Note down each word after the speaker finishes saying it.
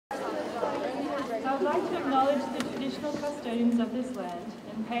I would like to acknowledge the traditional custodians of this land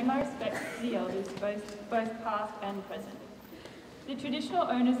and pay my respects to the elders, both past and present. The traditional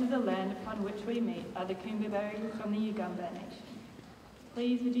owners of the land upon which we meet are the Kumbaberri from the Yugambeh Nation.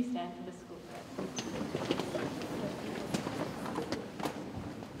 Please would you stand for the school prayer.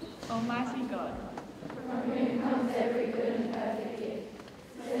 Almighty God, from whom comes every good and perfect gift,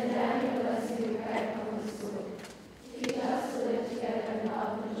 send down your blessing, we pray, upon the school. Teach us to live together in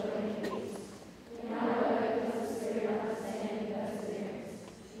love and joy and peace. In our work, give us a spirit of understanding and perseverance.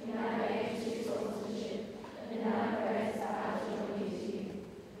 In our age, to swordsmanship. In our prayers, our hearts draw near to you.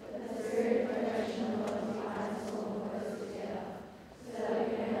 That the spirit of progression and loyalty binds us all close together, so that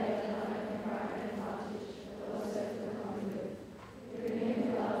we can make a life in pride and advantage, but also for the common good. Through him who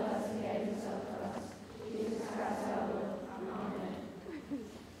loved us and gave himself for us, Jesus Christ our Lord. Amen.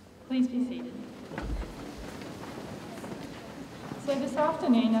 Please be seated. So this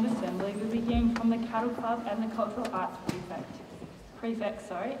afternoon at Assembly, we begin from the Cattle Club and the Cultural Arts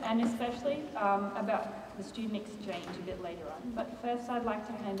Prefect, and especially about the student exchange a bit later on. But first I'd like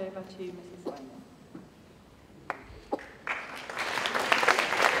to hand over to Mrs. Lehman.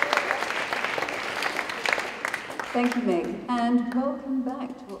 Thank you, Meg, and welcome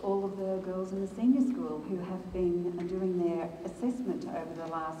back to all of the girls in the senior school who have been doing their assessment over the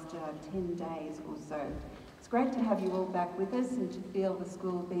last 10 days or so. It's great to have you all back with us and to feel the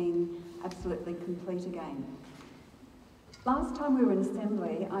school being absolutely complete again. Last time we were in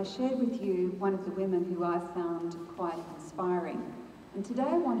Assembly, I shared with you one of the women who I found quite inspiring. And today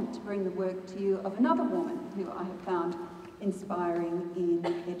I wanted to bring the work to you of another woman who I have found inspiring in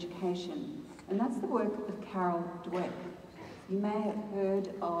education. And that's the work of Carol Dweck. You may have heard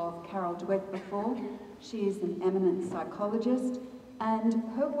of Carol Dweck before. She is an eminent psychologist, and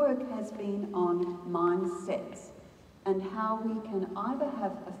her work has been on mindsets and how we can either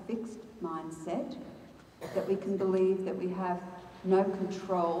have a fixed mindset, that we can believe that we have no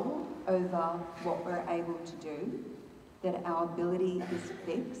control over what we're able to do, that our ability is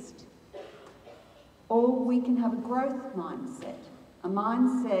fixed, or we can have a growth mindset, a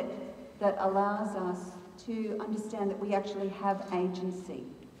mindset that allows us to understand that we actually have agency.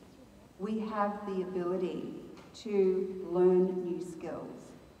 We have the ability to learn new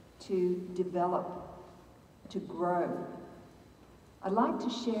skills, to develop, to grow. I'd like to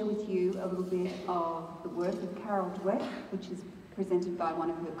share with you a little bit of the work of Carol Dweck, which is presented by one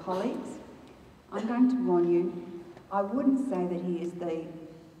of her colleagues. I'm going to warn you, I wouldn't say that he is the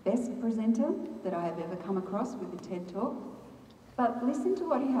best presenter that I have ever come across with a TED Talk, but listen to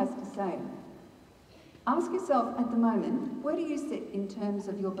what he has to say. Ask yourself at the moment, where do you sit in terms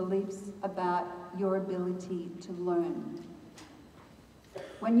of your beliefs about your ability to learn?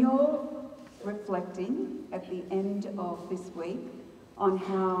 When you're reflecting at the end of this week on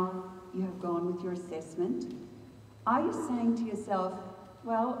how you have gone with your assessment, are you saying to yourself,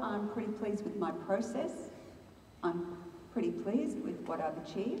 well, I'm pretty pleased with my process, I'm pretty pleased with what I've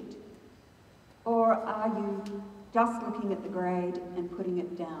achieved? Or are you just looking at the grade and putting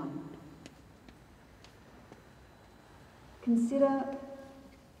it down? Consider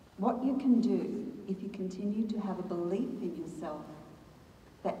what you can do if you continue to have a belief in yourself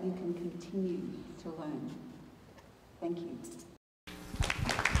that you can continue to learn. Thank you.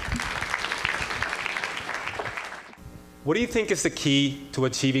 What do you think is the key to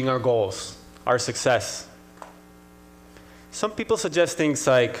achieving our goals, our success? Some people suggest things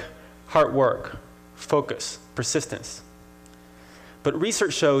like hard work, focus, persistence. But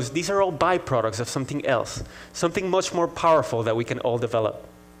research shows these are all byproducts of something else, something much more powerful that we can all develop.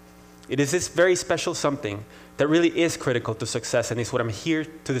 It is this very special something that really is critical to success, and is what I'm here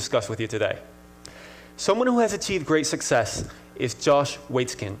to discuss with you today. Someone who has achieved great success is Josh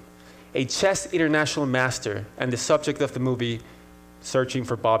Waitzkin, a chess international master and the subject of the movie Searching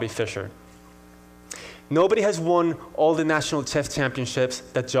for Bobby Fischer. Nobody has won all the national chess championships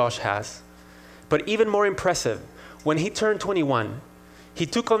that Josh has. But even more impressive, when he turned 21, he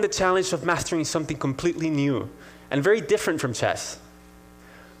took on the challenge of mastering something completely new and very different from chess: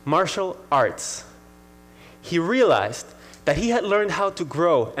 martial arts. He realized that he had learned how to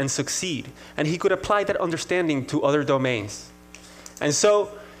grow and succeed, and he could apply that understanding to other domains. And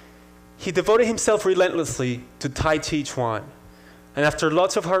so, he devoted himself relentlessly to Tai Chi Chuan. And after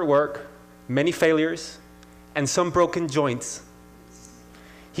lots of hard work, many failures, and some broken joints,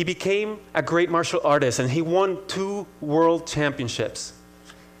 he became a great martial artist, and he won 2 world championships.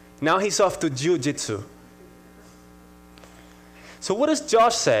 Now he's off to jiu-jitsu. So what does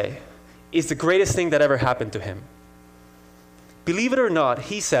Josh say is the greatest thing that ever happened to him? Believe it or not,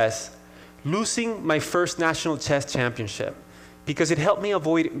 he says, losing my first national chess championship because it helped me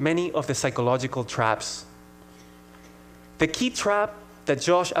avoid many of the psychological traps. The key trap that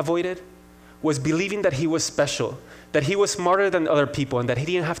Josh avoided was believing that he was special, that he was smarter than other people, and that he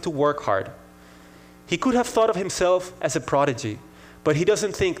didn't have to work hard. He could have thought of himself as a prodigy, but he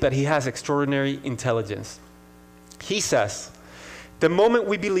doesn't think that he has extraordinary intelligence. He says, the moment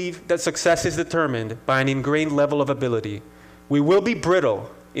we believe that success is determined by an ingrained level of ability, we will be brittle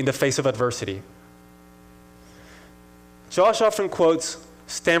in the face of adversity. Josh often quotes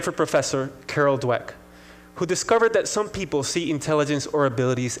Stanford professor Carol Dweck, who discovered that some people see intelligence or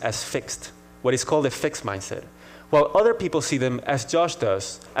abilities as fixed, what is called a fixed mindset, while other people see them, as Josh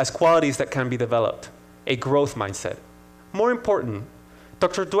does, as qualities that can be developed, a growth mindset. More important,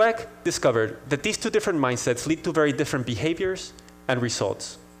 Dr. Dweck discovered that these two different mindsets lead to very different behaviors and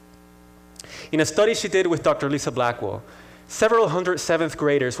results. In a study she did with Dr. Lisa Blackwell, several hundred seventh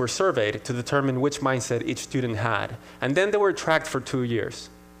graders were surveyed to determine which mindset each student had, and then they were tracked for 2 years.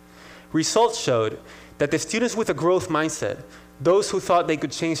 Results showed that the students with a growth mindset, those who thought they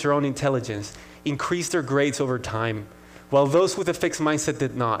could change their own intelligence, increased their grades over time, while those with a fixed mindset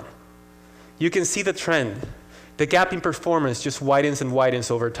did not. You can see the trend. The gap in performance just widens and widens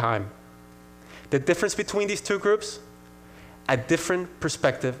over time. The difference between these two groups? A different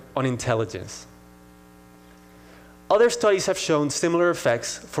perspective on intelligence. Other studies have shown similar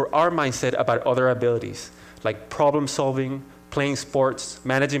effects for our mindset about other abilities, like problem solving, playing sports,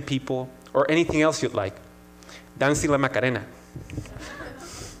 managing people, or anything else you'd like. Dancing la Macarena.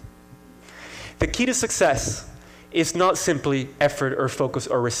 The key to success is not simply effort or focus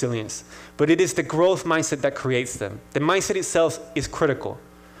or resilience, but it is the growth mindset that creates them. The mindset itself is critical.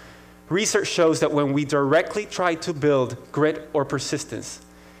 Research shows that when we directly try to build grit or persistence,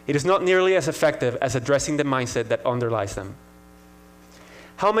 it is not nearly as effective as addressing the mindset that underlies them.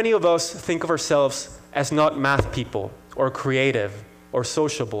 How many of us think of ourselves as not math people, or creative, or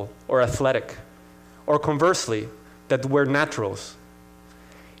sociable, or athletic, or conversely, that we're naturals?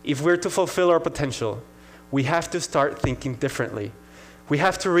 If we're to fulfill our potential, we have to start thinking differently. We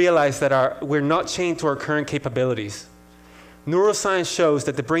have to realize that we're not chained to our current capabilities. Neuroscience shows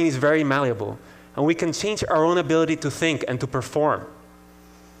that the brain is very malleable, and we can change our own ability to think and to perform.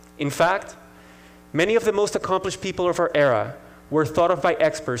 In fact, many of the most accomplished people of our era were thought of by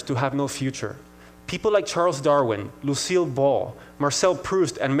experts to have no future. People like Charles Darwin, Lucille Ball, Marcel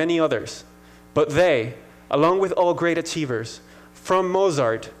Proust, and many others. But they, along with all great achievers, from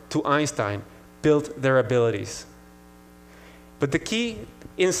Mozart to Einstein, built their abilities. But the key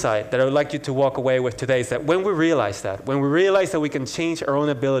insight that I would like you to walk away with today is that when we realize that we can change our own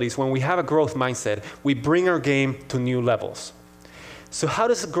abilities, when we have a growth mindset, we bring our game to new levels. So how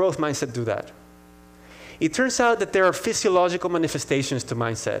does a growth mindset do that? It turns out that there are physiological manifestations to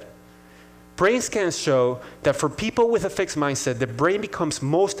mindset. Brain scans show that for people with a fixed mindset, the brain becomes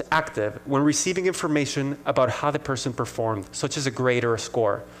most active when receiving information about how the person performed, such as a grade or a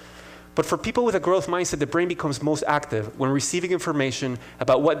score. But for people with a growth mindset, the brain becomes most active when receiving information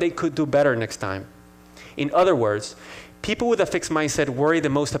about what they could do better next time. In other words, people with a fixed mindset worry the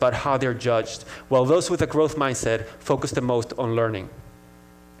most about how they're judged, while those with a growth mindset focus the most on learning.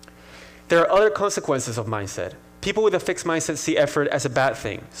 There are other consequences of mindset. People with a fixed mindset see effort as a bad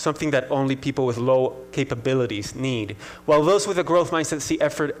thing, something that only people with low capabilities need, while those with a growth mindset see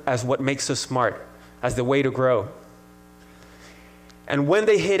effort as what makes us smart, as the way to grow. And when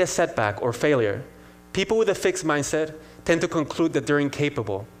they hit a setback or failure, people with a fixed mindset tend to conclude that they're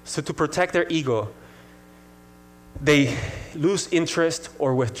incapable. So to protect their ego, they lose interest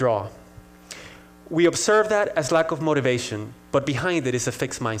or withdraw. We observe that as lack of motivation, but behind it is a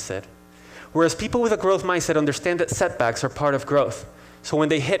fixed mindset. Whereas people with a growth mindset understand that setbacks are part of growth. So when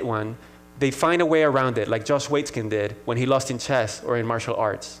they hit one, they find a way around it, like Josh Waitzkin did when he lost in chess or in martial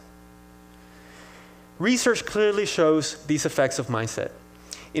arts. Research clearly shows these effects of mindset.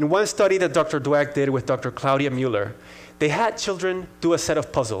 In one study that Dr. Dweck did with Dr. Claudia Mueller, they had children do a set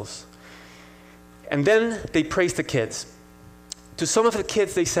of puzzles. And then they praised the kids. To some of the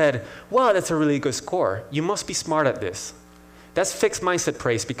kids, they said, "Wow, that's a really good score. You must be smart at this." That's fixed mindset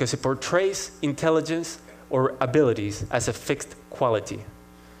praise because it portrays intelligence or abilities as a fixed quality.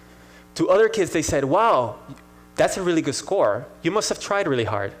 To other kids, they said, "Wow, that's a really good score. You must have tried really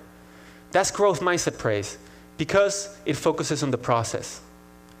hard." That's growth mindset praise because it focuses on the process.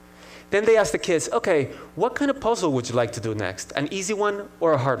 Then they asked the kids, "Okay, what kind of puzzle would you like to do next? An easy one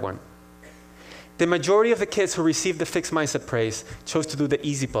or a hard one?" The majority of the kids who received the fixed mindset praise chose to do the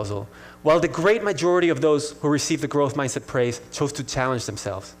easy puzzle, while the great majority of those who received the growth mindset praise chose to challenge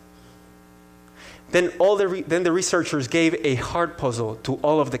themselves. Then the researchers gave a heart puzzle to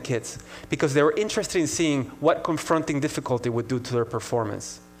all of the kids because they were interested in seeing what confronting difficulty would do to their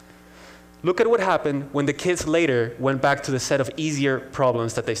performance. Look at what happened when the kids later went back to the set of easier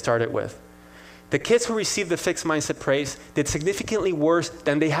problems that they started with. The kids who received the fixed mindset praise did significantly worse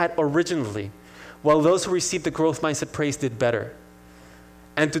than they had originally, while those who received the growth mindset praise did better.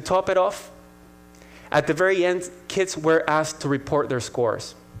 And to top it off, at the very end, kids were asked to report their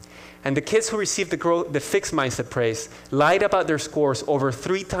scores. And the kids who received the fixed mindset praise lied about their scores over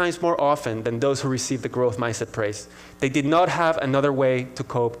 3 times more often than those who received the growth mindset praise. They did not have another way to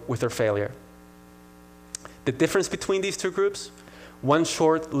cope with their failure. The difference between these two groups? One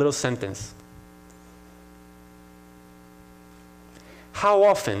short little sentence. How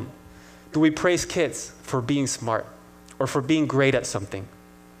often do we praise kids for being smart or for being great at something?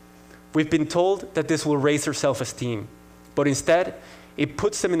 We've been told that this will raise their self-esteem, but instead, it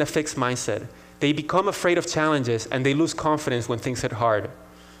puts them in a fixed mindset. They become afraid of challenges and they lose confidence when things get hard.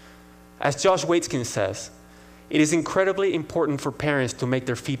 As Josh Waitzkin says, it is incredibly important for parents to make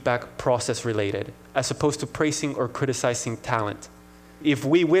their feedback process related, as opposed to praising or criticizing talent. If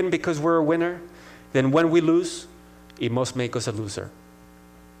we win because we're a winner, then when we lose, it must make us a loser.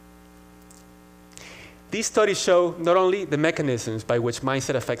 These studies show not only the mechanisms by which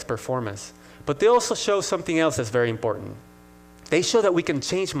mindset affects performance, but they also show something else that's very important. They show that we can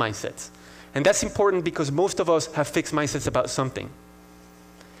change mindsets. And that's important because most of us have fixed mindsets about something.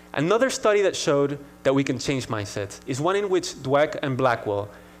 Another study that showed that we can change mindsets is one in which Dweck and Blackwell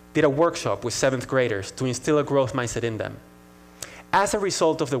did a workshop with 7th graders to instill a growth mindset in them. As a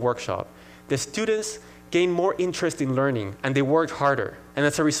result of the workshop, the students gained more interest in learning and they worked harder. And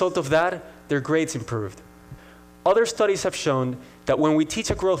as a result of that, their grades improved. Other studies have shown that when we teach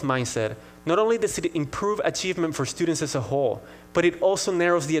a growth mindset, not only does it improve achievement for students as a whole, but it also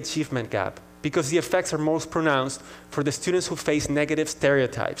narrows the achievement gap because the effects are most pronounced for the students who face negative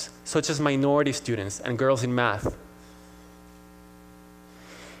stereotypes, such as minority students and girls in math.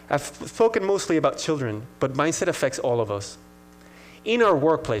 I've spoken mostly about children, but mindset affects all of us. In our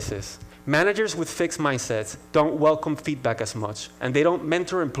workplaces, managers with fixed mindsets don't welcome feedback as much, and they don't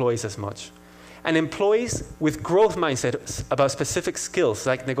mentor employees as much. And employees with growth mindsets about specific skills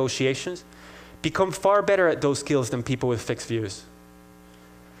like negotiations become far better at those skills than people with fixed views.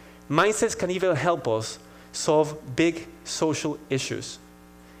 Mindsets can even help us solve big social issues.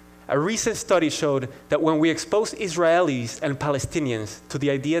 A recent study showed that when we expose Israelis and Palestinians to the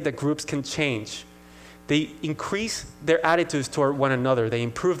idea that groups can change, they increase their attitudes toward one another, they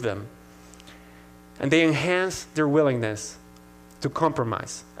improve them, and they enhance their willingness to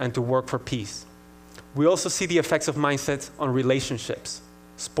compromise and to work for peace. We also see the effects of mindsets on relationships,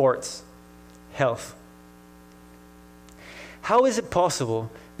 sports, health. How is it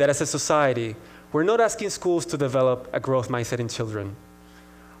possible that as a society, we're not asking schools to develop a growth mindset in children?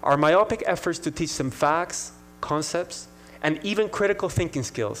 Our myopic efforts to teach them facts, concepts, and even critical thinking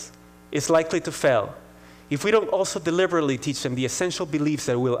skills is likely to fail if we don't also deliberately teach them the essential beliefs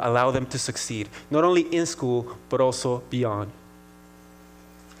that will allow them to succeed, not only in school, but also beyond.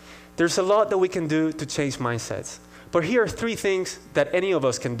 There's a lot that we can do to change mindsets, but here are 3 things that any of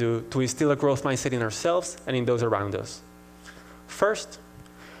us can do to instill a growth mindset in ourselves and in those around us. First,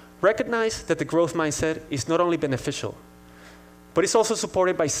 recognize that the growth mindset is not only beneficial, but it's also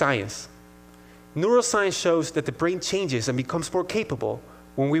supported by science. Neuroscience shows that the brain changes and becomes more capable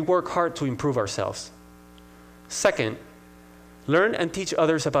when we work hard to improve ourselves. Second, learn and teach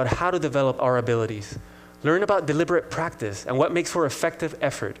others about how to develop our abilities. Learn about deliberate practice and what makes for effective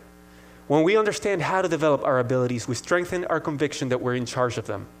effort. When we understand how to develop our abilities, we strengthen our conviction that we're in charge of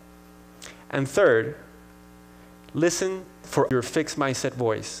them. And third, listen for your fixed mindset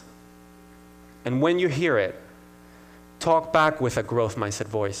voice. And when you hear it, talk back with a growth mindset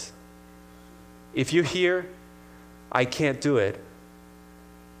voice. If you hear, I can't do it,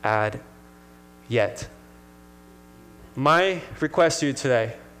 add, yet. My request to you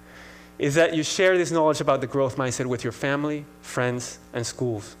today is that you share this knowledge about the growth mindset with your family, friends, and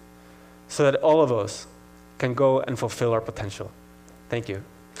schools, so that all of us can go and fulfill our potential. Thank you.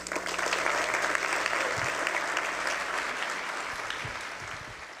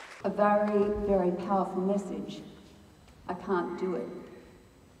 A very, very powerful message. I can't do it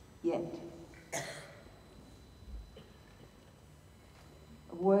yet.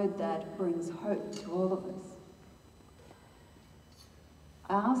 A word that brings hope to all of us.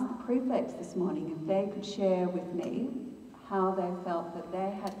 I asked the prefects this morning if they could share with me how they felt that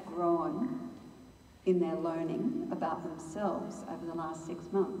they had grown in their learning about themselves over the last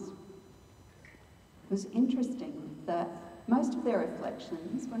 6 months. It was interesting that most of their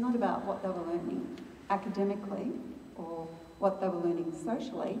reflections were not about what they were learning academically or what they were learning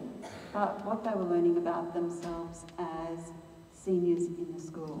socially, but what they were learning about themselves as seniors in the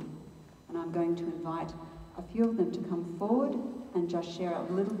school. And I'm going to invite a few of them to come forward and just share a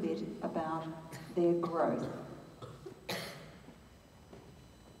little bit about their growth.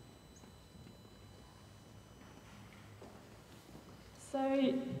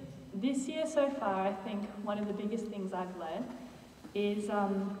 So this year so far, I think one of the biggest things I've learned is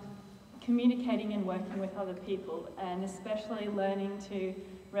communicating and working with other people, and especially learning to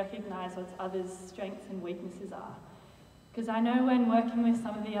recognise what others' strengths and weaknesses are. Because I know when working with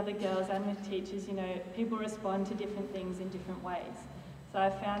some of the other girls and with teachers, you know, people respond to different things in different ways. So I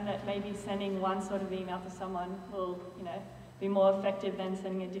found that maybe sending one sort of email to someone will, you know, be more effective than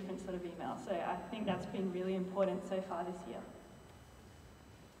sending a different sort of email. So I think that's been really important so far this year.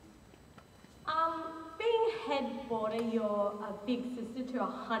 Being head boarder, you're a big sister to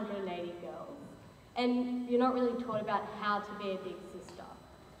 180 girls, and you're not really taught about how to be a big sister.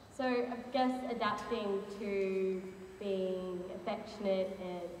 So I guess adapting to being affectionate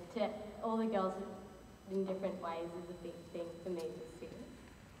and to all the girls in different ways is a big thing for me this year.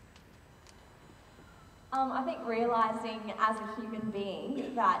 I think realising as a human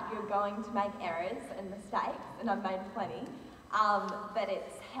being that you're going to make errors and mistakes, and I've made plenty, but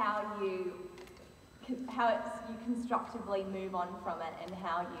it's how you constructively move on from it, and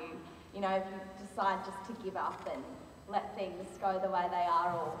how you know, if you decide just to give up and let things go the way they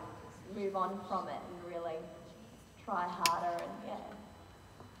are, or move on from it and really try harder, and yeah.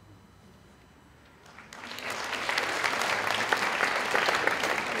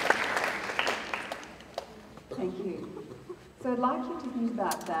 Thank you. So I'd like you to think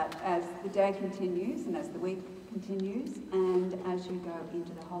about that as the day continues and as the week continues and as you go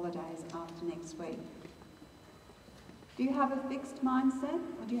into the holidays after next week. Do you have a fixed mindset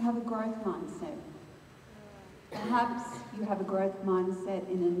or do you have a growth mindset? Perhaps you have a growth mindset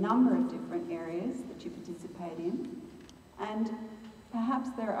in a number of different areas that you participate in, and perhaps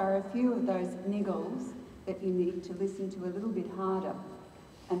there are a few of those niggles that you need to listen to a little bit harder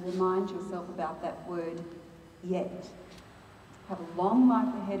and remind yourself about that word, yet. Have a long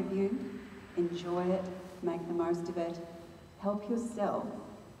life ahead of you, enjoy it, make the most of it, help yourself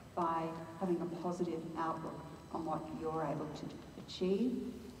by having a positive outlook on what you're able to achieve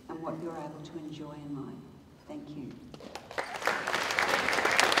and what you're able to enjoy in life. Thank you.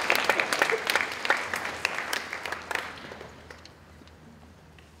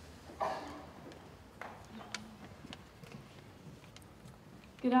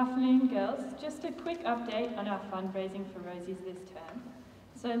 Good afternoon, girls. Just a quick update on our fundraising for Rosie's this term.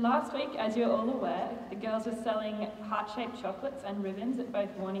 So last week, as you're all aware, the girls were selling heart-shaped chocolates and ribbons at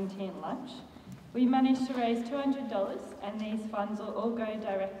both morning tea and lunch. We managed to raise $200, and these funds will all go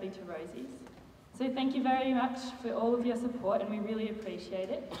directly to Rosie's. So thank you very much for all of your support, and we really appreciate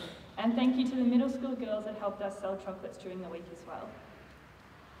it. And thank you to the middle school girls that helped us sell chocolates during the week as well.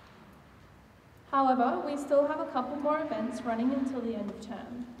 However, we still have a couple more events running until the end of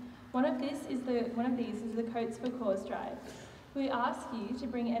term. One of these is the Coats for Cause drive. We ask you to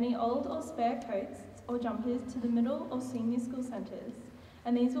bring any old or spare coats or jumpers to the middle or senior school centres,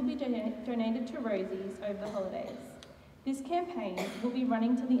 and these will be donated to Rosie's over the holidays. This campaign will be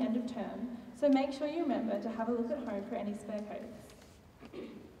running till the end of term, so make sure you remember to have a look at home for any spare coats.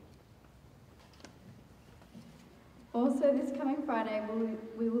 Also, this coming Friday,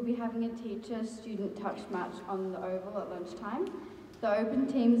 we will be having a teacher-student touch match on the Oval at lunchtime. The open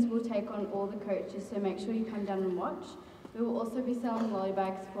teams will take on all the coaches, so make sure you come down and watch. We will also be selling lolly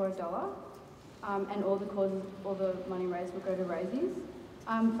bags for $1, and all the money raised will go to Rosie's.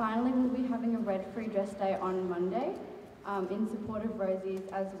 Finally, we'll be having a Red Free Dress Day on Monday in support of Rosie's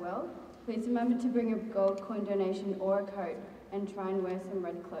as well. Please remember to bring a gold coin donation or a coat and try and wear some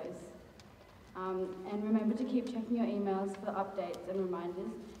red clothes. And remember to keep checking your emails for updates and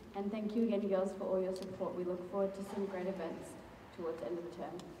reminders. And thank you again, girls, for all your support. We look forward to some great events towards the end of the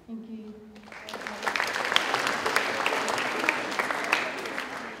term. Thank you.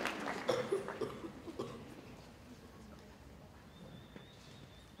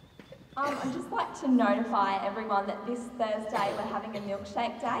 I'd just like to notify everyone that this Thursday we're having a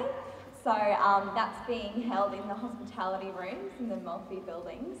milkshake day. So that's being held in the hospitality rooms in the Maltby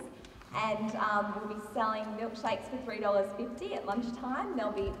buildings. And we'll be selling milkshakes for $3.50 at lunchtime.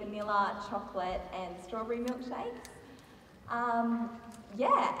 There'll be vanilla, chocolate and strawberry milkshakes. And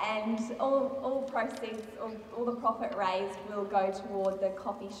all proceeds, all the profit raised will go toward the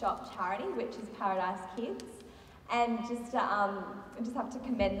coffee shop charity, which is Paradise Kids. And I just have to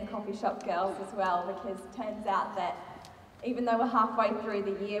commend the coffee shop girls as well, because it turns out that Even though we're halfway through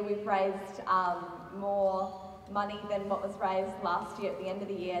the year, we've raised more money than what was raised last year at the end of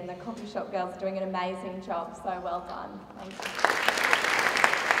the year, and the coffee shop girls are doing an amazing job, so well done. Thank you.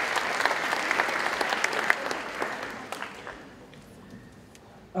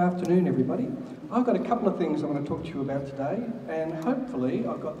 Afternoon, everybody. I've got a couple of things I want to talk to you about today, and hopefully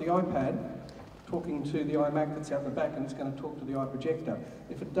I've got the iPad talking to the iMac that's out the back, and it's going to talk to the iProjector.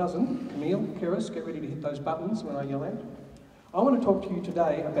 If it doesn't, Camille, Keris, get ready to hit those buttons when I yell out. I want to talk to you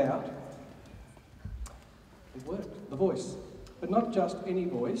today about the voice, but not just any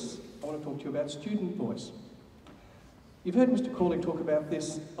voice. I want to talk to you about student voice. You've heard Mr. Corley talk about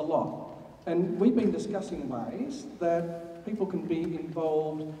this a lot, and we've been discussing ways that people can be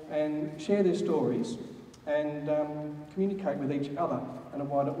involved and share their stories and communicate with each other and a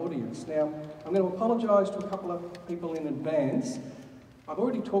wider audience. Now, I'm going to apologise to a couple of people in advance. I've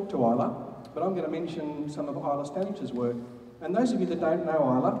already talked to Isla, but I'm going to mention some of Isla Stanich's work. And those of you that don't know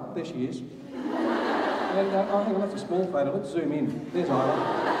Isla, there she is. And, oh, hang on, that's a small photo. Let's zoom in. There's Isla.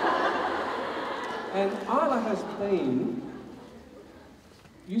 And Isla has been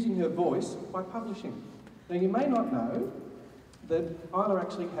using her voice by publishing. Now, you may not know that Isla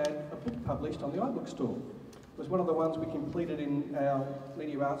actually had a book published on the iBookstore. It was one of the ones we completed in our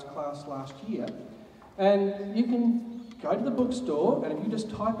Media Arts class last year. And you can go to the bookstore, and if you just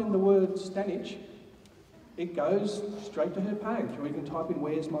type in the word Stanich, it goes straight to her page, or you can type in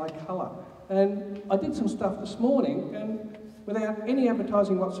 "Where's My Colour?" And I did some stuff this morning, and without any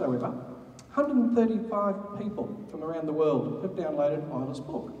advertising whatsoever, 135 people from around the world have downloaded Isla's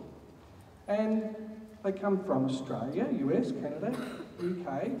book. And they come from Australia, US, Canada,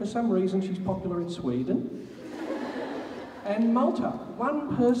 UK. For some reason, she's popular in Sweden. And Malta.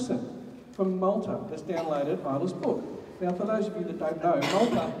 One person from Malta has downloaded Isla's book. Now, for those of you that don't know,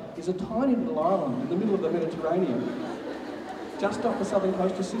 Malta is a tiny little island in the middle of the Mediterranean, just off the southern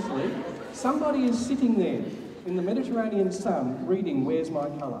coast of Sicily. Somebody is sitting there in the Mediterranean sun reading "Where's My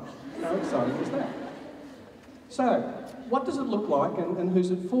Colour?" How exciting is that? So, what does it look like, and who's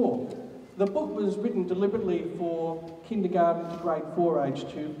it for? The book was written deliberately for kindergarten to grade 4 age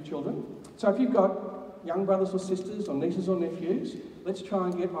children. So if you've got young brothers or sisters or nieces or nephews, let's try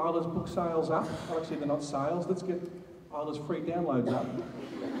and get Isla's book sales up. Well, actually, they're not sales. Let's get Isla's free downloads up.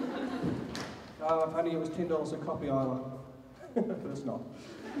 If only it was $10 a copy, Isla. But it's not.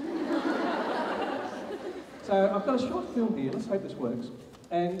 So I've got a short film here. Let's hope this works.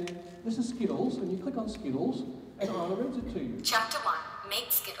 And this is Skittles, and you click on Skittles, and Isla reads it to you. Chapter 1,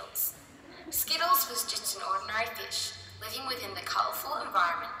 Meet Skittles. Skittles was just an ordinary fish, living within the colourful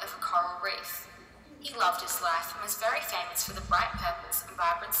environment of a coral reef. He loved his life and was very famous for the bright purples and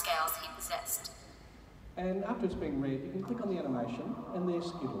vibrant scales he possessed. And after it's been read, you can click on the animation, and there's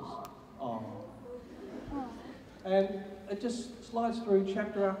Skittles. Oh. And it just slides through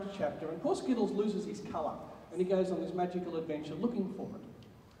chapter after chapter, and poor Skittles loses his colour, and he goes on this magical adventure looking for it.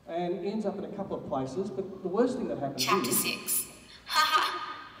 And he ends up in a couple of places, but the worst thing that happens Chapter is... 6. Haha!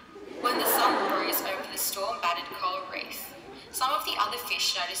 When the sun rose over the storm-battered coral reef, some of the other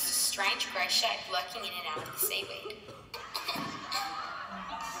fish noticed a strange grey shape lurking in and out of the seaweed.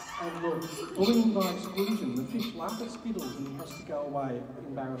 And look, bullying by exclusion, the fish laugh at Skittles and he has to go away,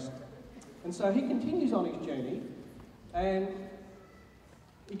 embarrassed. And so he continues on his journey, and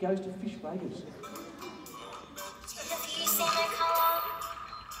he goes to Fish Vegas. Have you seen my colour?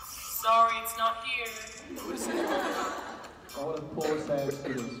 Sorry, it's not here. Oh, what a poor, sad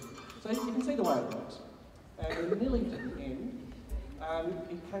Skittles. So you can see the way it works. And we're nearly to the end.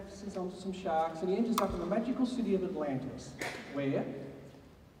 He catches onto some sharks, and he enters up in the magical city of Atlantis, where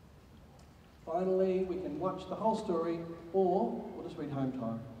finally we can watch the whole story, or we'll just read Home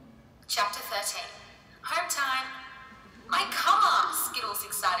Time. Chapter 13. Home time. My colour! Skittles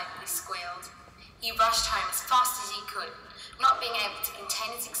excitedly squealed. He rushed home as fast as he could, not being able to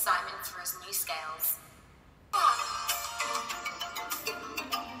contain his excitement for his new scales.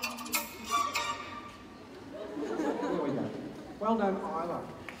 There we go. Well done, Isla.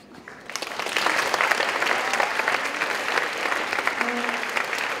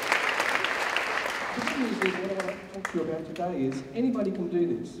 The good news is, what I want to talk to you about today is anybody can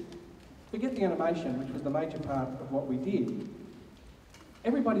do this. Forget the animation, which was the major part of what we did.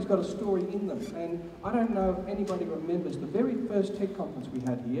 Everybody's got a story in them, and I don't know if anybody remembers the very first TED conference we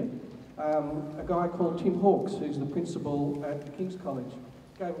had here. A guy called Tim Hawkes, who's the principal at King's College,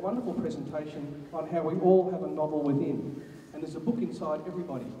 gave a wonderful presentation on how we all have a novel within, and there's a book inside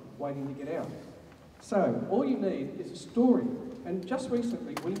everybody waiting to get out. So all you need is a story, and just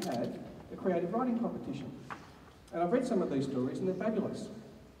recently we had a creative writing competition, and I've read some of these stories and they're fabulous.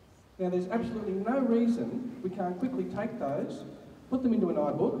 Now, there's absolutely no reason we can't quickly take those, put them into an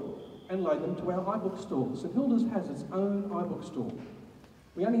iBook, and load them to our iBook store. St Hilda's has its own iBook store.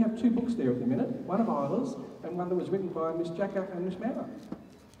 We only have 2 books there at the minute, one of Isla's and one that was written by Miss Jacka and Miss Mauer.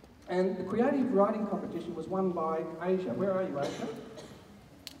 And the creative writing competition was won by Asia. Where are you, Asia?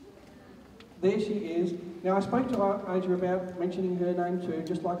 There she is. Now, I spoke to Asia about mentioning her name too,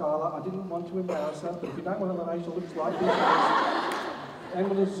 just like Isla. I didn't want to embarrass her, but if you don't want to know what Asia looks like, here she is. And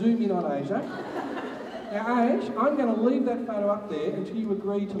we'll just zoom in on Asia. Now, Age, I'm going to leave that photo up there until you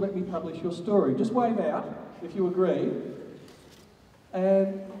agree to let me publish your story. Just wave out if you agree.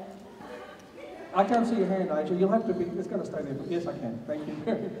 And I can't see your hand, Asia. You'll have to be, it's going to stay there. But yes, I can. Thank you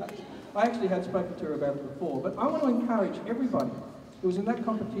very much. I actually had spoken to her about it before, but I want to encourage everybody who was in that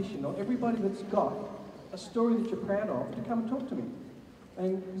competition, or everybody that's got a story that you're proud of, to come and talk to me.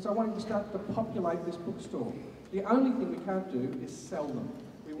 And because I wanted to start to populate this bookstore. The only thing we can't do is sell them.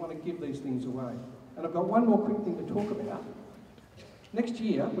 We want to give these things away. And I've got one more quick thing to talk about. Next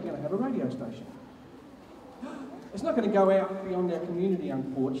year, we're going to have a radio station. It's not going to go out beyond our community,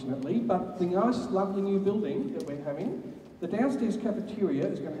 unfortunately, but the nice, lovely new building that we're having, the downstairs cafeteria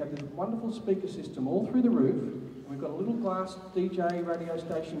is going to have this wonderful speaker system all through the roof. We've got a little glass DJ radio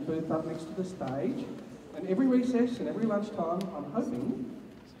station booth up next to the stage. And every recess and every lunchtime, I'm hoping,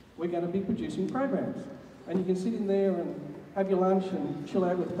 we're going to be producing programs. And you can sit in there and have your lunch and chill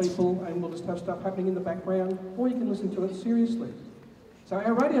out with people, and we'll just have stuff happening in the background, or you can listen to it seriously. So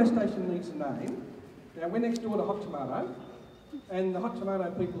our radio station needs a name. Now, we're next door to Hot Tomato, and the Hot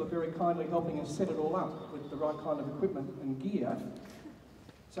Tomato people are very kindly helping us set it all up with the right kind of equipment and gear.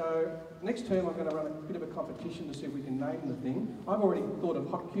 So next term I'm going to run a bit of a competition to see if we can name the thing. I've already thought of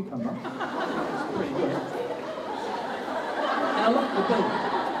Hot Cucumber. It's pretty good. And I like the beat.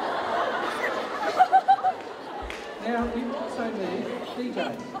 Now, we also need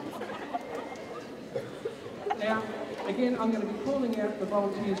DJs. Now, again, I'm going to be calling out the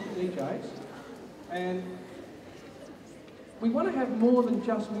volunteers for DJs. And we want to have more than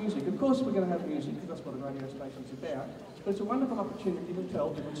just music. Of course we're going to have music, because that's what a radio station's about. But it's a wonderful opportunity to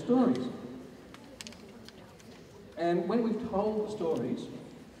tell different stories. And when we've told the stories,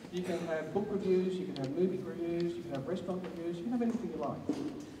 you can have book reviews, you can have movie reviews, you can have restaurant reviews, you can have anything you like.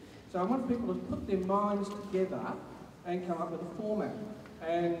 So I want people to put their minds together and come up with a format.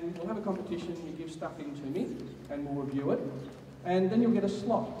 And we'll have a competition, you give stuff in to me, and we'll review it. And then you'll get a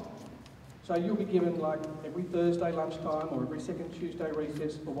slot. So you'll be given like every Thursday lunchtime or every second Tuesday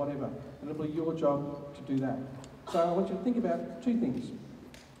recess or whatever. And it'll be your job to do that. So I want you to think about 2 things.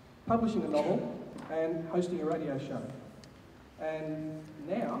 Publishing a novel and hosting a radio show. And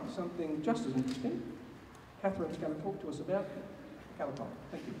now, something just as interesting. Catherine's going to talk to us about Calico.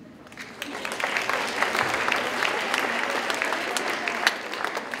 Thank you.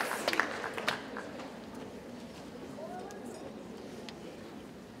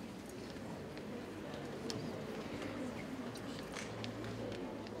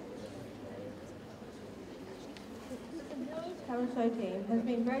 Our show team has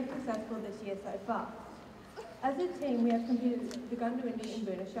been very successful this year so far. As a team, we have competed with the Gundawindi and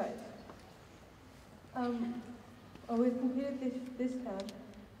Boona shows. We've competed this term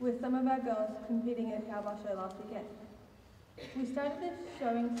with some of our girls competing at Cowbar Show last weekend. We started the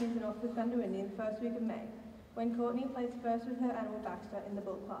showing season off with Gundawindi in the first week of May, when Courtney placed first with her animal Baxter in the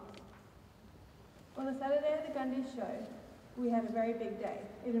bull class. On the Saturday of the Gundy show, we had a very big day.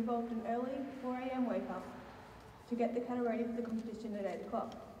 It involved an early 4 a.m. wake up to get the cattle ready for the competition at 8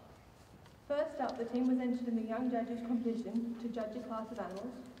 o'clock. First up, the team was entered in the Young Judges competition to judge a class of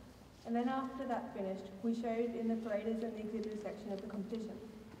animals, and then after that finished, we showed in the paraders and the exhibitor section of the competition.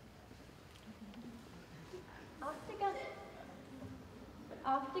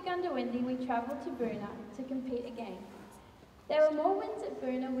 After Gundawindi, we travelled to Boona to compete again. There were more wins at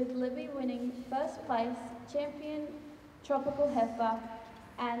Boona, with Libby winning first place, champion tropical heifer,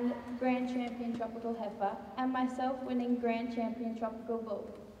 and Grand Champion Tropical Heifer, and myself winning Grand Champion Tropical Bull.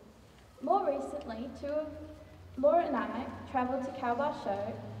 More recently, Laura and I travelled to Cowbar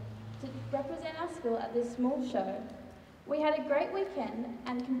Show to represent our school at this small show. We had a great weekend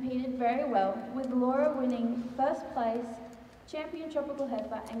and competed very well, with Laura winning first place, Champion Tropical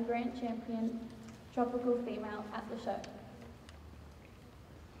Heifer, and Grand Champion Tropical Female at the show.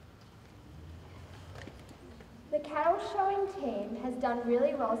 The cattle showing team has done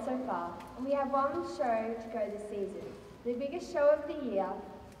really well so far, and we have one show to go this season, the biggest show of the year,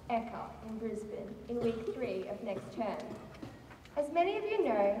 Ekka, in Brisbane, in week 3 of next term. As many of you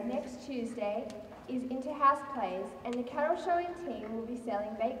know, next Tuesday is Interhouse Plays, and the cattle showing team will be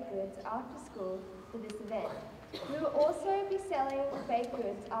selling baked goods after school for this event. We will also be selling baked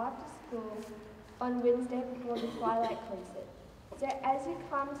goods after school on Wednesday before the Twilight concert. So as you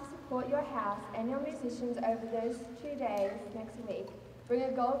come to support your house and your musicians over those 2 days next week, bring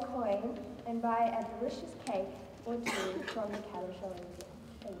a gold coin and buy a delicious cake or two from the cattle show museum.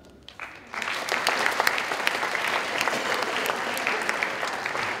 Thank you.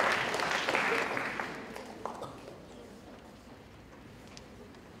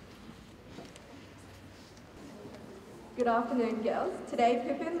 Good afternoon, girls. Today,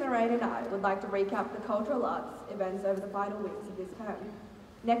 Pippin, Lorraine and I would like to recap the cultural arts events over the final weeks of this term.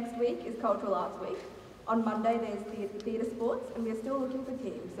 Next week is Cultural Arts Week. On Monday, there's theatre sports, and we're still looking for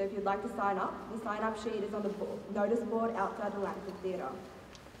teams, so if you'd like to sign up, the sign-up sheet is on the notice board outside the Langford Theatre.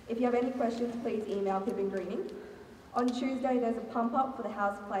 If you have any questions, please email Pippin Greening. On Tuesday, there's a pump-up for the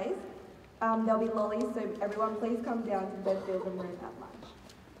house plays. There'll be lollies, so everyone please come down to the Bedfield Room at lunch.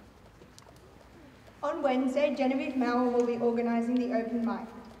 On Wednesday, Genevieve Mauer will be organising the open mic.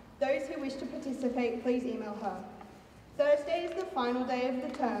 Those who wish to participate, please email her. Thursday is the final day of the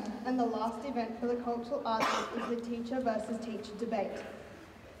term, and the last event for the Cultural Arts Week is the teacher versus teacher debate.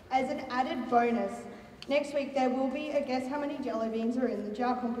 As an added bonus, next week there will be a guess how many jelly beans are in the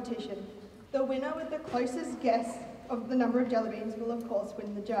jar competition. The winner with the closest guess of the number of jelly beans will of course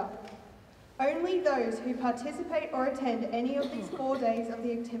win the jar. Only those who participate or attend any of these 4 days of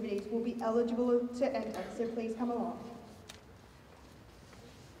the activities will be eligible to enter, so please come along.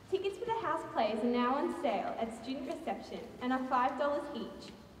 Tickets for the house plays are now on sale at student reception and are $5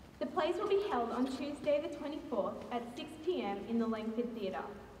 each. The plays will be held on Tuesday the 24th at 6 p.m. in the Langford Theatre.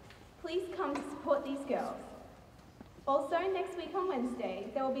 Please come to support these girls. Also, next week on Wednesday,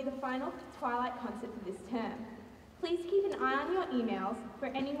 there will be the final Twilight concert for this term. Please keep an eye on your emails for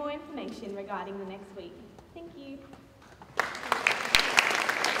any more information regarding the next week. Thank you.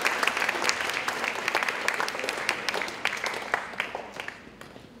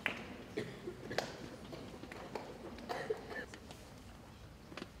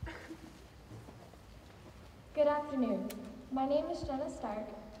 Good afternoon. My name is Jenna Stark,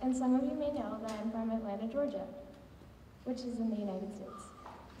 and some of you may know that I'm from Atlanta, Georgia, which is in the United States.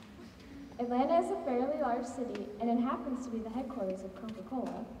 Atlanta is a fairly large city, and it happens to be the headquarters of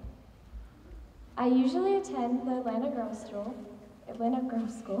Coca-Cola. I usually attend the Atlanta Girls School,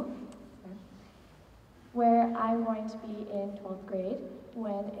 where I'm going to be in 12th grade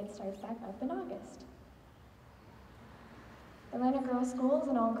when it starts back up in August. Atlanta Girls School is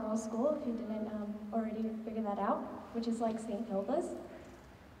an all-girls school, if you didn't already figure that out, which is like St. Hilda's.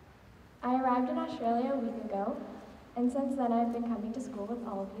 I arrived in Australia a week ago, and since then I've been coming to school with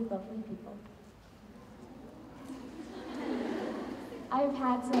all of you lovely people. I've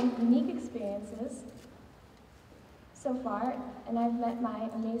had some unique experiences so far, and I've met my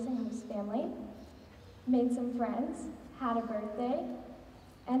amazing host family, made some friends, had a birthday,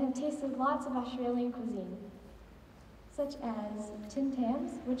 and have tasted lots of Australian cuisine, such as Tim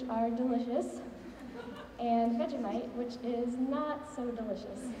Tams, which are delicious, and Vegemite, which is not so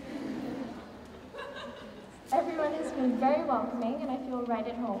delicious. Everyone has been very welcoming, and I feel right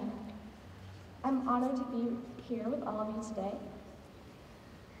at home. I'm honored to be here with all of you today.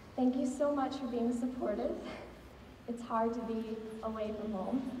 Thank you so much for being supportive. It's hard to be away from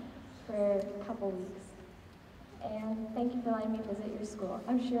home for a couple weeks. And thank you for letting me visit your school.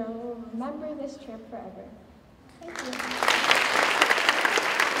 I'm sure we'll remember this trip forever. Thank you.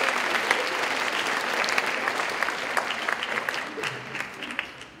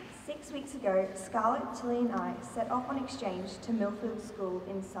 6 weeks ago, Scarlett, Tilly and I set off on exchange to Millfield School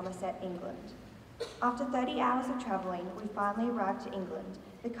in Somerset, England. After 30 hours of travelling, we finally arrived to England,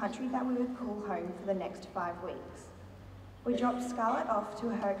 the country that we would call home for the next 5 weeks. We dropped Scarlett off to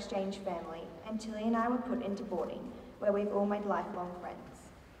her exchange family, and Tilly and I were put into boarding, where we've all made lifelong friends.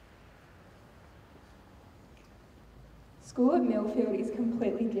 School at Millfield is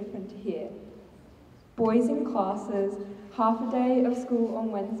completely different to here. Boys in classes, half a day of school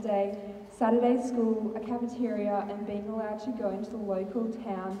on Wednesday, Saturday school, a cafeteria, and being allowed to go into the local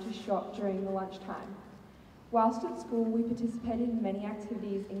town to shop during the lunchtime. Whilst at school, we participated in many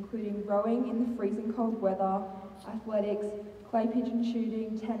activities, including rowing in the freezing cold weather, athletics, clay pigeon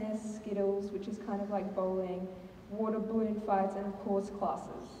shooting, tennis, skittles, which is kind of like bowling, water balloon fights, and of course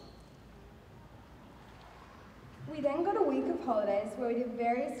classes. We then got a week of holidays where we did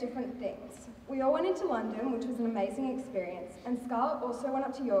various different things. We all went into London, which was an amazing experience, and Scarlett also went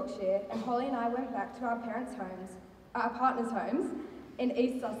up to Yorkshire, and Holly and I went back to our partners' homes in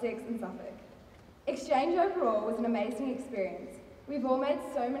East Sussex and Suffolk. Exchange overall was an amazing experience. We've all made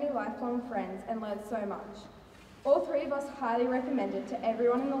so many lifelong friends and learned so much. All three of us highly recommend it to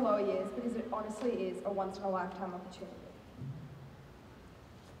everyone in the lower years because it honestly is a once-in-a-lifetime opportunity.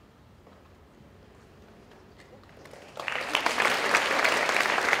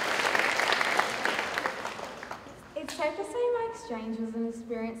 It's safe to say my exchange was an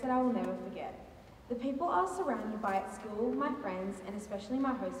experience that I will never forget. The people I was surrounded by at school, my friends, and especially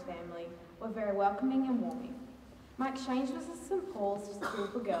my host family, were very welcoming and warming. My exchange was at St. Paul's School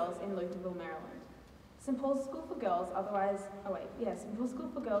for Girls in Lutherville, Maryland. St. Paul's School for Girls, St. Paul's School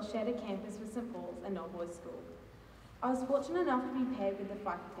for Girls shared a campus with St. Paul's and Old Boys School. I was fortunate enough to be paired with the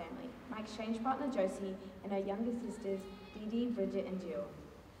Pfeiffer family, my exchange partner Josie, and her younger sisters Dee Dee, Bridget, and Jill.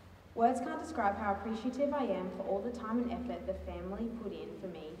 Words can't describe how appreciative I am for all the time and effort the family put in for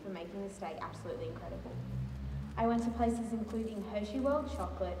me for making this day absolutely incredible. I went to places including Hershey World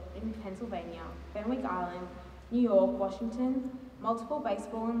Chocolate in Pennsylvania, Fenwick Island, New York, Washington, multiple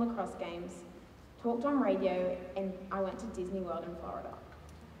baseball and lacrosse games, talked on radio, and I went to Disney World in Florida.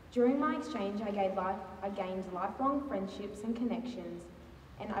 During my exchange, I gained lifelong friendships and connections,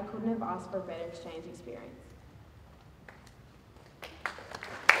 and I couldn't have asked for a better exchange experience.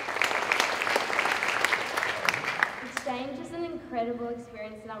 Exchange is an incredible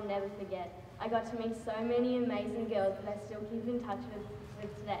experience that I'll never forget. I got to meet so many amazing girls that I still keep in touch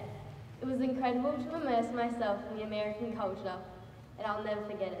with today. It was incredible to immerse myself in the American culture, and I'll never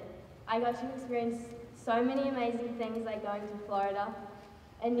forget it. I got to experience so many amazing things like going to Florida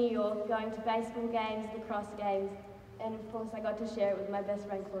and New York, going to baseball games, lacrosse games, and of course I got to share it with my best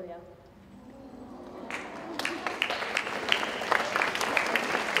friend Claudia.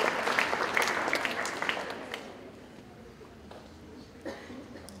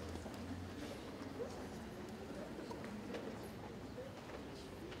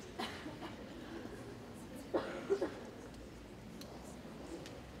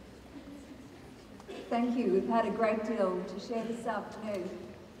 Thank you. We've had a great deal to share this afternoon.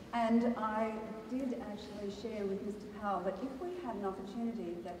 And I did actually share with Mr. Powell that if we had an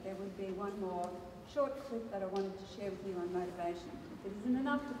opportunity that there would be one more short clip that I wanted to share with you on motivation. If it isn't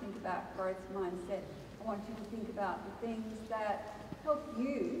enough to think about growth mindset, I want you to think about the things that help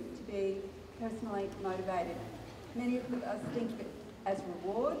you to be personally motivated. Many of us think of it as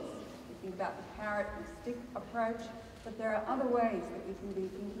rewards. We think about the carrot and stick approach, but there are other ways that we can be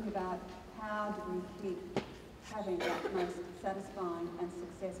thinking about how do we keep having that most satisfying and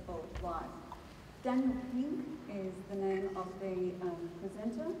successful life. Daniel Pink is the name of the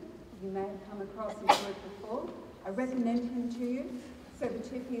presenter. You may have come across his work before. I recommend him to you. So the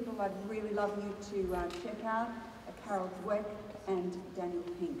two people I'd really love you to check out are Carol Dweck and Daniel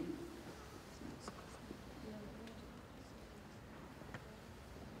Pink.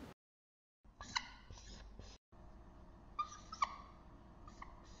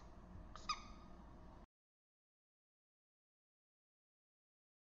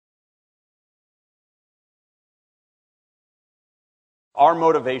 Our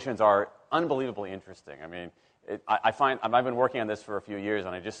motivations are unbelievably interesting. I mean, I've been working on this for a few years,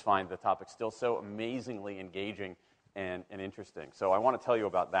 and I just find the topic still so amazingly engaging and interesting. So I want to tell you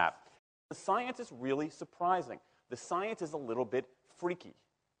about that. The science is really surprising. The science is a little bit freaky,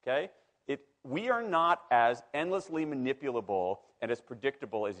 okay? We are not as endlessly manipulable and as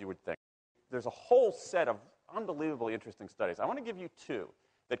predictable as you would think. There's a whole set of unbelievably interesting studies. I want to give you two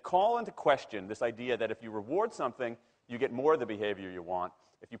that call into question this idea that if you reward something, you get more of the behavior you want.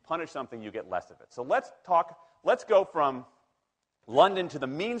 If you punish something, you get less of it. So let's go from London to the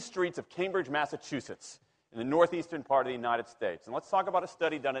mean streets of Cambridge, Massachusetts, in the northeastern part of the United States. And let's talk about a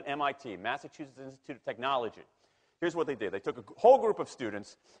study done at MIT, Massachusetts Institute of Technology. Here's what they did. They took a whole group of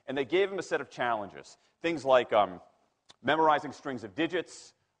students, and they gave them a set of challenges. Things like memorizing strings of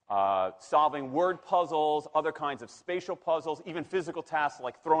digits, solving word puzzles, other kinds of spatial puzzles, even physical tasks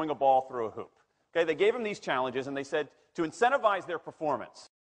like throwing a ball through a hoop. Okay, they gave them these challenges, and they said to incentivize their performance,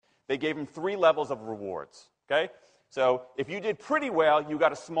 they gave them 3 levels of rewards. Okay? So if you did pretty well, you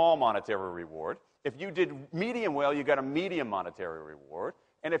got a small monetary reward. If you did medium well, you got a medium monetary reward.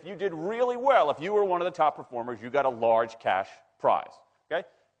 And if you did really well, if you were one of the top performers, you got a large cash prize. Okay?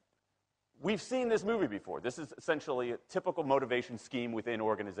 We've seen this movie before. This is essentially a typical motivation scheme within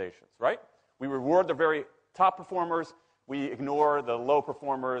organizations, right? We reward the very top performers. We ignore the low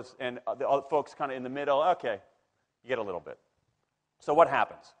performers and the other folks kind of in the middle. Okay, you get a little bit. So what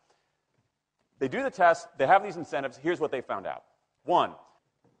happens? They do the test. They have these incentives. Here's what they found out. 1,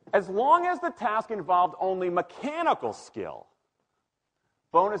 as long as the task involved only mechanical skill,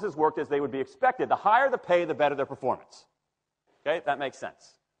 bonuses worked as they would be expected. The higher the pay, the better their performance. Okay, that makes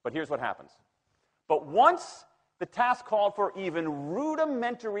sense. But here's what happens. But once the task called for even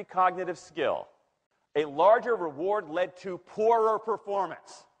rudimentary cognitive skill, A larger reward led to poorer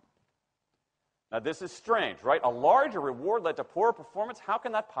performance. Now, this is strange, right? A larger reward led to poorer performance? How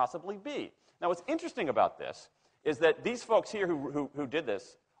can that possibly be? Now, what's interesting about this is that these folks here who did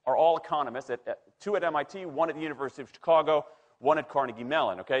this are all economists, two at MIT, one at the University of Chicago, one at Carnegie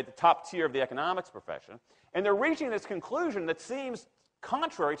Mellon, okay, the top tier of the economics profession. And they're reaching this conclusion that seems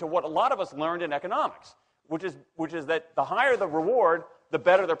contrary to what a lot of us learned in economics, which is that the higher the reward, the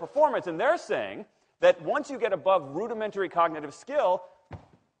better their performance. And they're saying that once you get above rudimentary cognitive skill,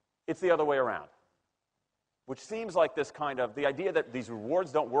 it's the other way around. Which seems like this kind of, the idea that these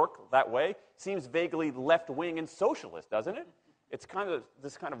rewards don't work that way seems vaguely left-wing and socialist, doesn't it? It's kind of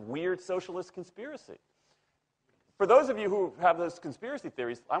this kind of weird socialist conspiracy. For those of you who have those conspiracy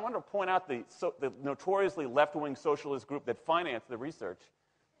theories, I want to point out the notoriously left-wing socialist group that financed the research,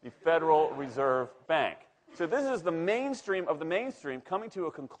 the Federal Reserve Bank. So this is the mainstream of the mainstream coming to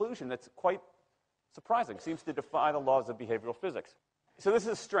a conclusion that's quite surprising. It seems to defy the laws of behavioral physics. So this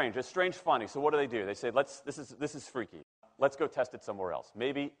is strange, a strange finding. So what do? They say, this is freaky. Let's go test it somewhere else.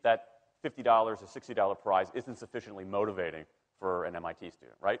 Maybe that $50 or $60 prize isn't sufficiently motivating for an MIT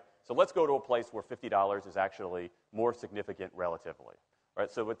student, right? So let's go to a place where $50 is actually more significant relatively, right?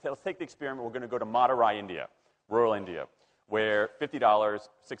 So let's take the experiment. We're going to go to Madurai, India, rural India, where $50,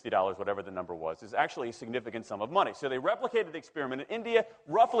 $60, whatever the number was, is actually a significant sum of money. So they replicated the experiment in India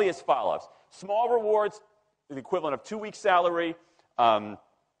roughly as follows. Small rewards, the equivalent of 2 weeks' salary. Small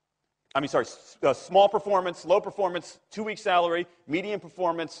performance, low performance, 2 weeks' salary, medium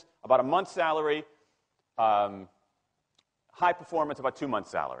performance, about a month's salary, high performance, about 2 months'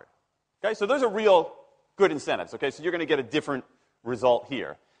 salary. Okay, so those are real good incentives. Okay, so you're going to get a different result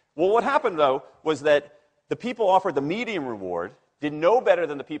here. Well, what happened, though, was that the people offered the medium reward did no better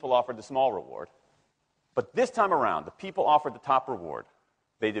than the people offered the small reward. But this time around, the people offered the top reward.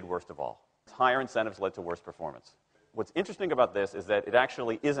 They did worst of all. Higher incentives led to worse performance. What's interesting about this is that it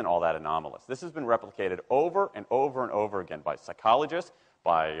actually isn't all that anomalous. This has been replicated over and over and over again by psychologists,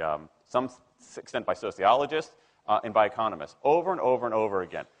 by some extent by sociologists, and by economists, over and over and over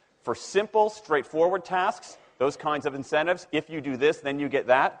again. For simple, straightforward tasks, those kinds of incentives, if you do this, then you get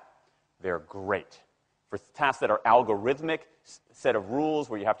that, they're great. For tasks that are algorithmic, set of rules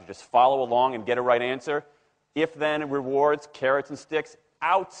where you have to just follow along and get a right answer, if-then rewards, carrots and sticks,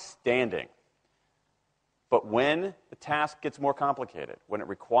 outstanding. But when the task gets more complicated, when it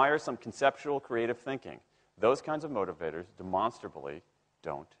requires some conceptual creative thinking, those kinds of motivators demonstrably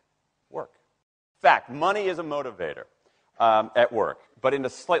don't work. In fact, money is a motivator at work, but in a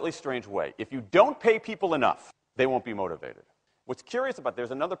slightly strange way. If you don't pay people enough, they won't be motivated. What's curious about,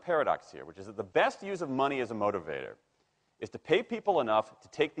 there's another paradox here, which is that the best use of money as a motivator is to pay people enough to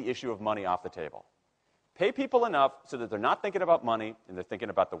take the issue of money off the table. Pay people enough so that they're not thinking about money and they're thinking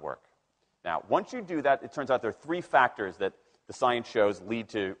about the work. Now, once you do that, it turns out there are 3 factors that the science shows lead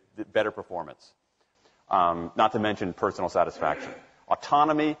to better performance, not to mention personal satisfaction.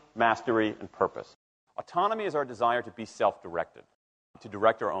 Autonomy, mastery, and purpose. Autonomy is our desire to be self-directed, to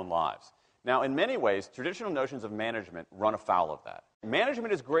direct our own lives. Now, in many ways, traditional notions of management run afoul of that.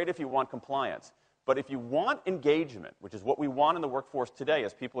 Management is great if you want compliance, but if you want engagement, which is what we want in the workforce today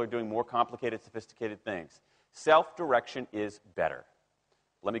as people are doing more complicated, sophisticated things, self-direction is better.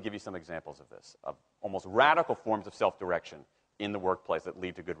 Let me give you some examples of this, of almost radical forms of self-direction in the workplace that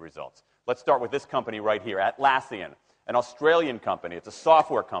lead to good results. Let's start with this company right here, Atlassian, an Australian company. It's a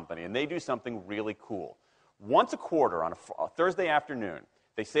software company, and they do something really cool. Once a quarter, on a Thursday afternoon,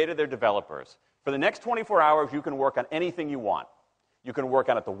 they say to their developers, for the next 24 hours, you can work on anything you want. You can work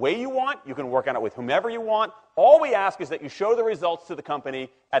on it the way you want. You can work on it with whomever you want. All we ask is that you show the results to the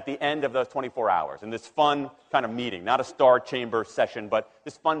company at the end of those 24 hours in this fun kind of meeting, not a star chamber session, but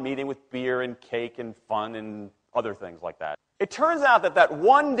this fun meeting with beer and cake and fun and other things like that. It turns out that that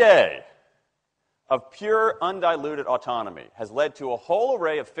one day of pure, undiluted autonomy has led to a whole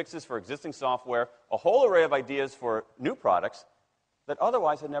array of fixes for existing software, a whole array of ideas for new products that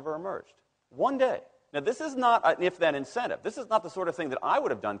otherwise had never emerged. One day. Now, this is not an if-then incentive. This is not the sort of thing that I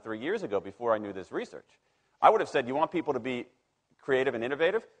would have done 3 years ago before I knew this research. I would have said, you want people to be creative and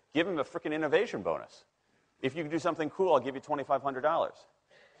innovative? Give them a freaking innovation bonus. If you can do something cool, I'll give you $2,500.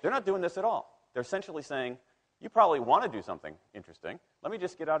 They're not doing this at all. They're essentially saying, you probably want to do something interesting. Let me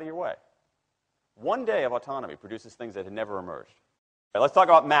just get out of your way. One day of autonomy produces things that had never emerged. Okay, let's talk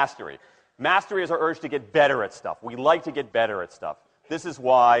about mastery. Mastery is our urge to get better at stuff. We like to get better at stuff. This is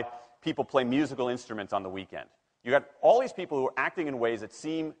why people play musical instruments on the weekend. You got all these people who are acting in ways that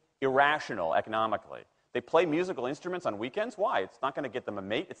seem irrational economically. They play musical instruments on weekends. Why? It's not going to get them a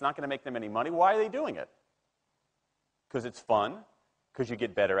mate. It's not going to make them any money. Why are they doing it? Because it's fun, because you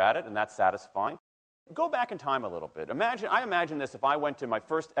get better at it, and that's satisfying. Go back in time a little bit. I imagine this if I went to my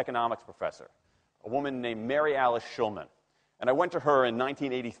first economics professor, a woman named Mary Alice Schulman, and I went to her in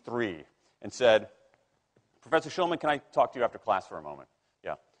 1983 and said, Professor Schulman, can I talk to you after class for a moment?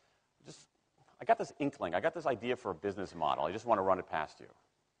 Yeah. I got this inkling. I got this idea for a business model. I just want to run it past you.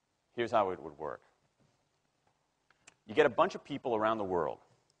 Here's how it would work. You get a bunch of people around the world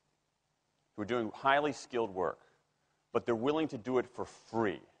who are doing highly skilled work, but they're willing to do it for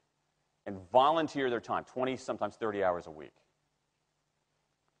free and volunteer their time, 20, sometimes 30 hours a week.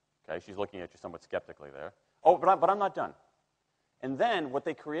 Okay, she's looking at you somewhat skeptically there. Oh, but I'm not done. And then what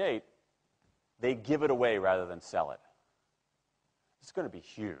they create, they give it away rather than sell it. It's going to be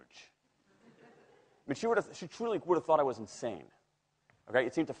huge. I mean, she truly would have thought I was insane. Okay,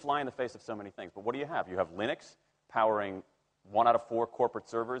 it seemed to fly in the face of so many things. But what do you have? You have Linux powering 1 out of 4 corporate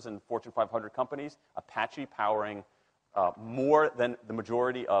servers in Fortune 500 companies, Apache powering more than the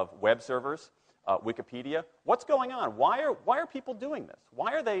majority of web servers, Wikipedia. What's going on? Why are people doing this?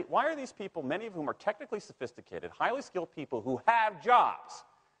 Why are these people, many of whom are technically sophisticated, highly skilled people who have jobs?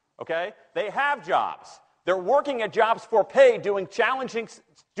 Okay? They have jobs. They're working at jobs for pay, doing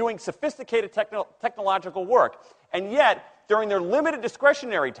sophisticated technological work. And yet, during their limited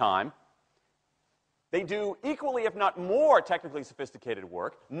discretionary time, they do equally, if not more, technically sophisticated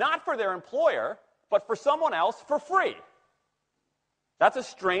work, not for their employer, but for someone else for free. That's a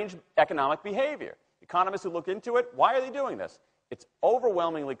strange economic behavior. Economists who look into it, why are they doing this? It's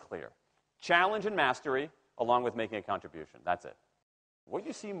overwhelmingly clear. Challenge and mastery, along with making a contribution. That's it. What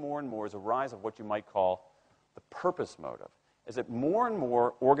you see more and more is a rise of what you might call the purpose motive, is that more and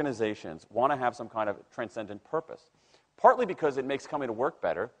more organizations want to have some kind of transcendent purpose, partly because it makes coming to work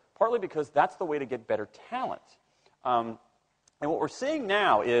better, partly because that's the way to get better talent. And what we're seeing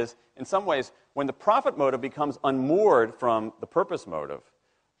now is, in some ways, when the profit motive becomes unmoored from the purpose motive,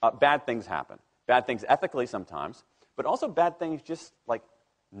 bad things happen. Bad things ethically sometimes, but also bad things just like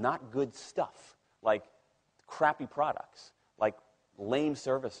not good stuff, like crappy products, like lame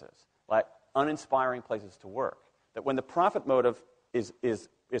services, like uninspiring places to work. That when the profit motive is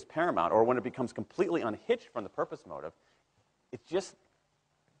paramount, or when it becomes completely unhitched from the purpose motive, it's just,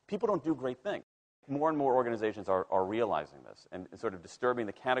 people don't do great things. More and more organizations are realizing this and sort of disturbing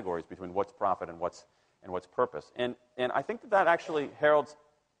the categories between what's profit and what's purpose. And I think that actually heralds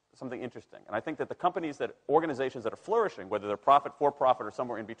something interesting. And I think that organizations that are flourishing, whether they're profit, for profit, or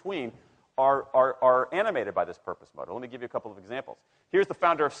somewhere in between, are animated by this purpose motive. Let me give you a couple of examples. Here's the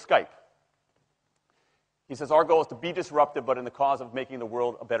founder of Skype. He says, our goal is to be disruptive, but in the cause of making the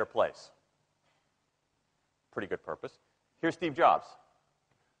world a better place. Pretty good purpose. Here's Steve Jobs.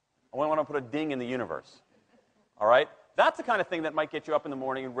 I want to put a ding in the universe. All right? That's the kind of thing that might get you up in the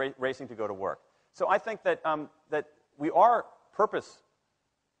morning and racing to go to work. So I think that, that we are purpose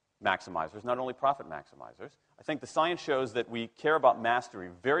maximizers, not only profit maximizers. I think the science shows that we care about mastery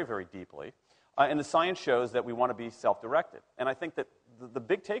very, very deeply. And the science shows that we want to be self-directed. And I think that the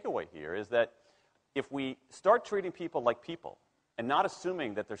big takeaway here is that if we start treating people like people and not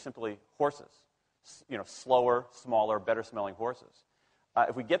assuming that they're simply horses, slower, smaller, better-smelling horses,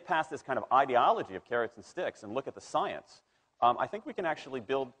 if we get past this kind of ideology of carrots and sticks and look at the science, I think we can actually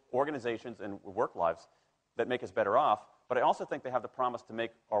build organizations and work lives that make us better off, but I also think they have the promise to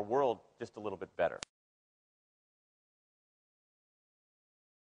make our world just a little bit better.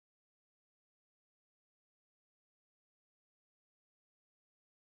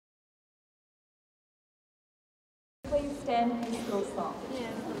 Please stand for the school song.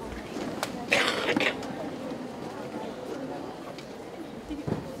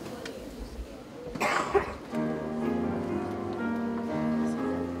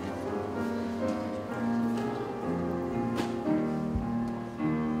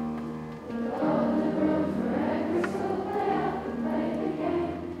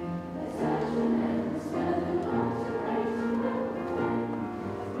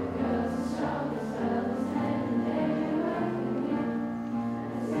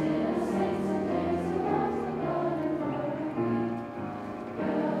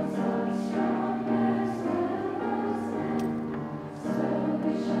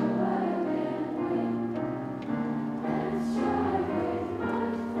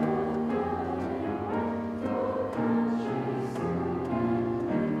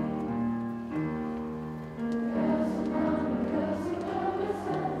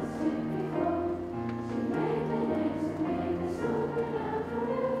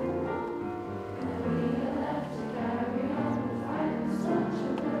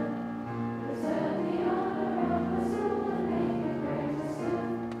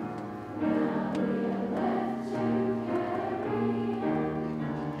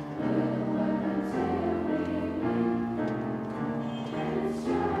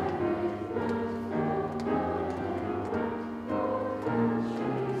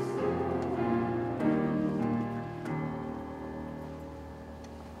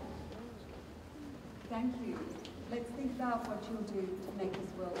 you'll do